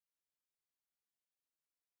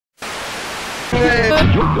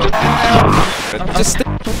Just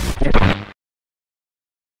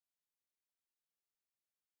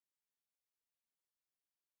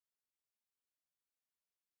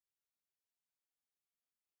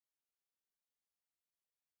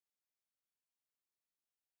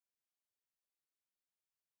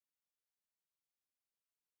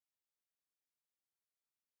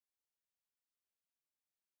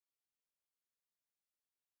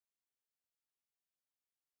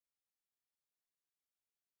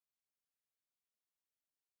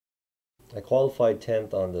I qualified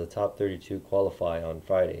 10th on the top 32 qualify on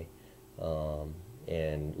Friday,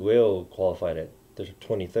 and Will qualified at the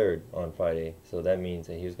 23rd on Friday, so that means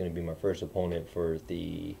that he was going to be my first opponent for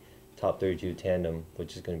the top 32 tandem,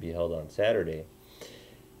 which is going to be held on Saturday.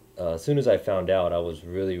 As soon as I found out, I was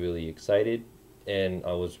really excited, and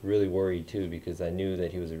I was really worried too, because I knew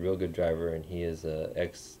that he was a real good driver and he is a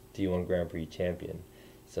ex-D1 Grand Prix champion,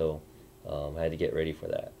 so I had to get ready for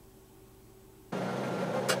that.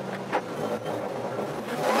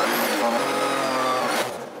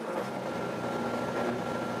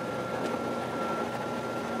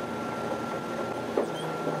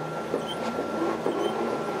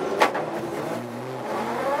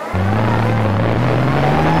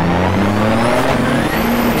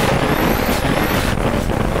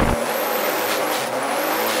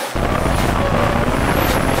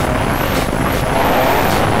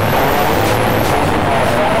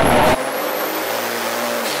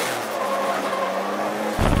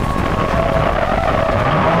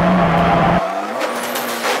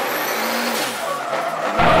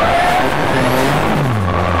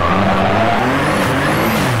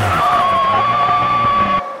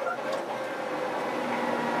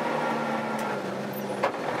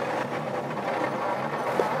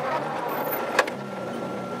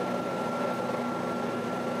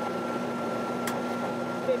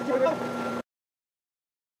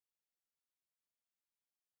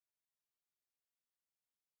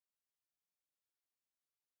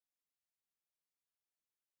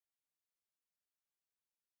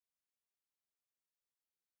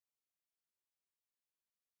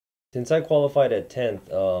 Since I qualified at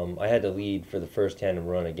 10th, I had to lead for the first tandem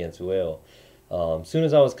run against Will. As soon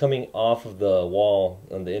as I was coming off of the wall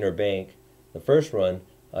on the inner bank, the first run,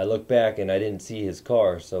 I looked back and I didn't see his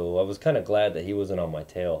car, so I was kind of glad that he wasn't on my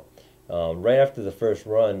tail. Right after the first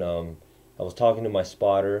run, I was talking to my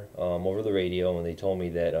spotter over the radio, and they told me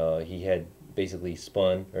that he had basically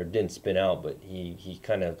spun, or didn't spin out, but he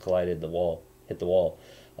kind of collided the wall, hit the wall.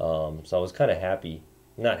 So I was kind of happy.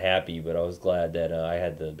 Not happy, but I was glad that I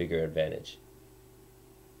had the bigger advantage.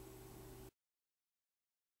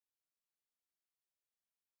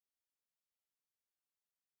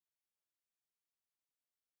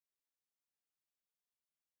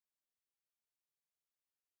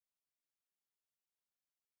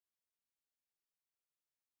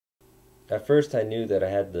 At first I knew that I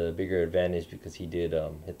had the bigger advantage because he did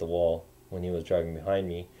hit the wall when he was driving behind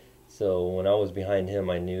me. So when I was behind him,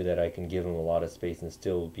 I knew that I can give him a lot of space and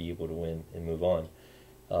still be able to win and move on.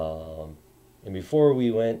 And before we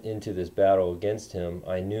went into this battle against him,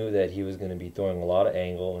 I knew that he was going to be throwing a lot of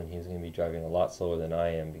angle and he was going to be driving a lot slower than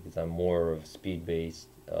I am, because I'm more of a speed-based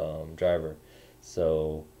driver.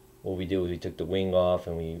 So what we did was we took the wing off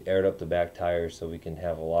and we aired up the back tires so we can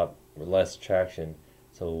have a lot less traction.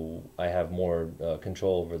 So I have more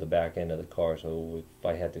control over the back end of the car. So if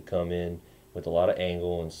I had to come in with a lot of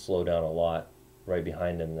angle and slow down a lot right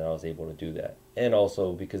behind him, then I was able to do that. And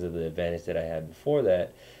also because of the advantage that I had before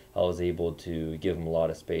that, I was able to give him a lot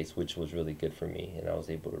of space, which was really good for me, and I was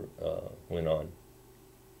able to win on.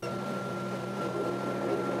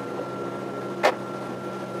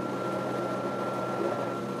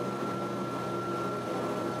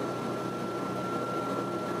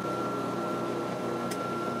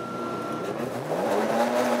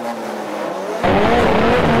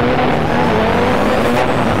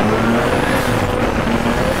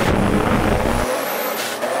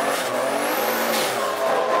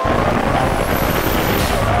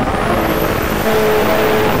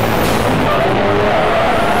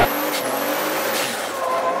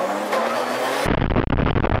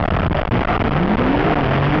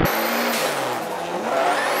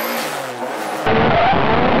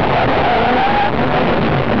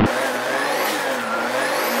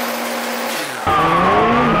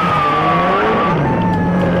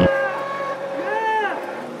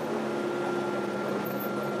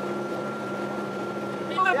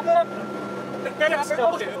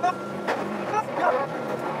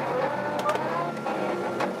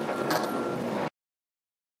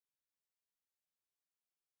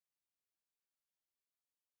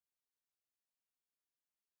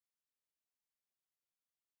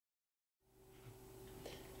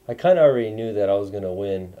 I kind of already knew that I was going to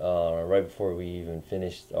win right before we even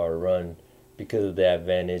finished our run because of the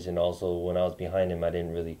advantage, and also when I was behind him I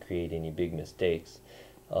didn't really create any big mistakes.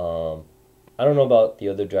 I don't know about the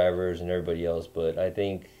other drivers and everybody else, but I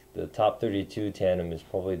think the top 32 tandem is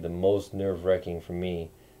probably the most nerve-wracking for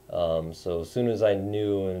me. So as soon as I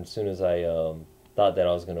knew and as soon as I thought that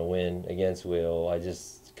I was going to win against Will, I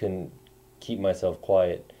just couldn't keep myself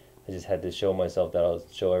quiet. I just had to show myself that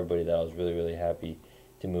show everybody that I was really, really happy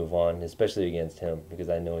to move on, especially against him, because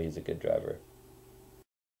I know he's a good driver.